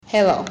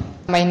Hello,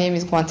 my name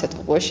is Gvantsa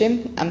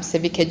Tughushi. I'm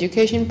Civic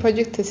Education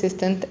Project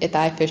Assistant at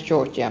IFES,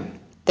 Georgia.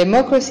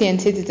 Democracy and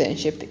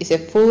Citizenship is a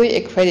fully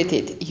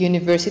accredited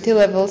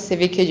university-level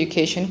civic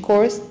education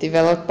course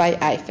developed by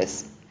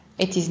IFES.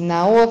 It is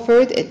now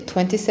offered at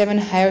 27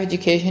 higher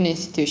education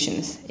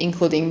institutions,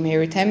 including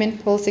Maritime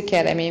and Police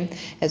Academy,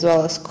 as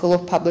well as School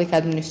of Public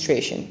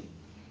Administration.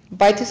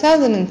 By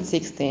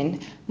 2016,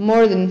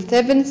 more than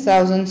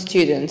 7,000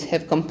 students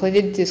have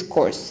completed this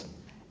course.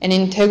 An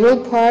integral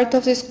part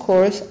of this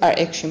course are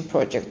action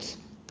projects.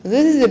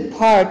 This is a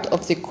part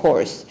of the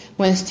course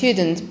when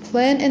students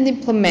plan and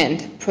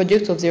implement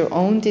projects of their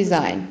own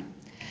design.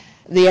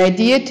 The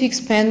idea to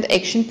expand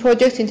action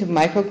projects into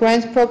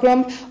micro-grants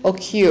program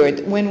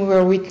occurred when we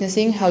were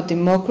witnessing how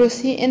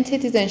Democracy and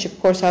Citizenship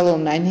course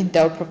alumni need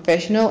our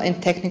professional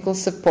and technical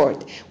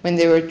support when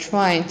they were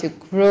trying to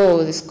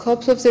grow the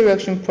scopes of their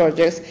action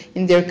projects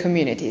in their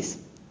communities.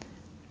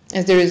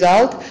 As a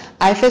result,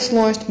 IFES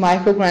launched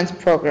micro-grants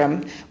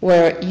program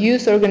where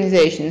youth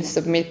organizations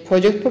submit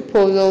project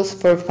proposals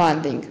for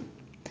funding.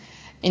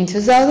 In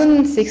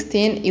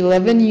 2016,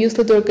 11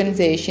 youth-led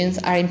organizations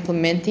are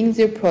implementing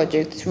their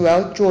projects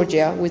throughout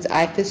Georgia with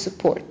IFES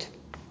support.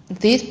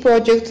 These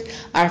projects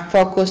are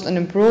focused on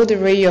a broad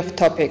array of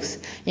topics,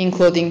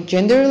 including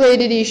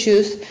gender-related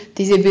issues,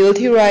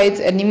 disability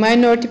rights, and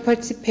minority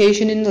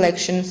participation in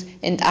elections,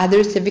 and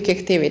other civic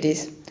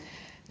activities.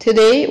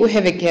 Today, we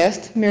have a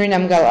guest, Meri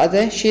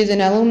Namgaladze. She is an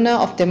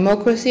alumna of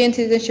Democracy and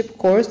Citizenship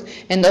course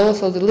and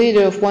also the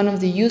leader of one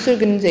of the youth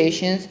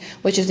organizations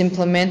which is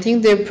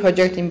implementing their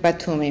project in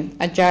Batumi,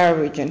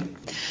 Ajara region.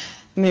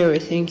 Meri,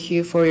 thank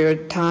you for your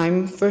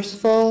time, first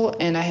of all,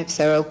 and I have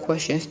several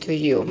questions to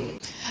you.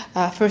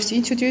 First,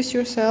 introduce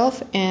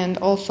yourself, and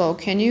also,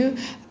 can you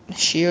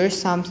share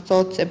some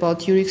thoughts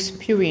about your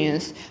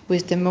experience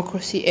with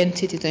Democracy and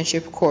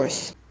Citizenship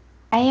course?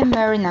 I am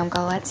Meri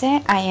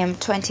Namgaladze. I am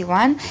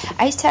 21.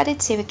 I studied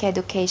Civic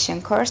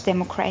Education course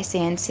Democracy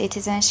and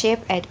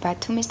Citizenship at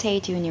Batumi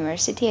State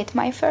University at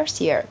my first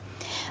year.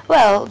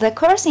 Well, the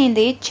course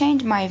indeed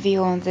changed my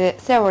view on the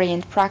theory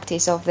and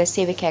practice of the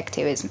civic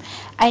activism.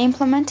 I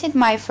implemented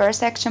my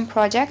first action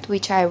project,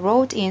 which I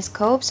wrote in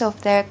scopes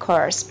of the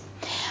course.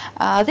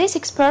 This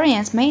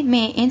experience made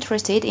me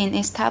interested in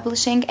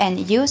establishing an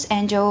youth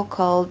NGO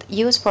called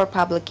Youth for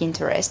Public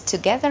Interest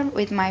together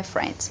with my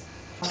friends.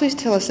 Please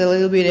tell us a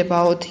little bit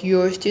about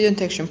your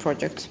student action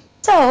project.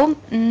 So,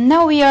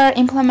 now we are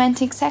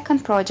implementing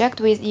second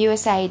project with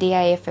USAID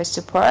IFES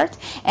support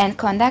and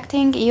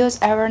conducting youth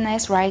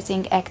awareness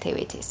raising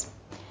activities.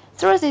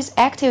 Through these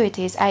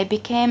activities, I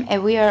became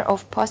aware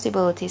of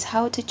possibilities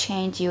how to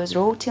change youth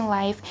routine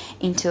life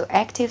into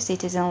active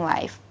citizen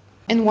life.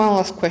 And one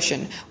last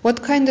question.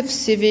 What kind of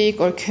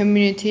civic or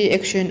community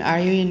action are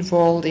you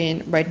involved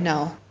in right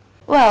now?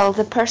 Well,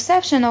 the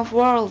perception of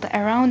world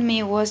around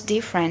me was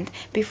different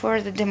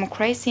before the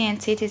Democracy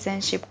and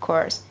Citizenship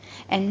course,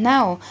 and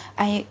now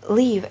I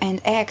live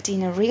and act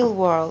in a real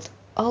world,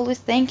 always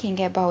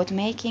thinking about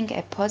making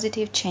a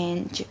positive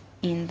change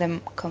in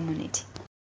the community.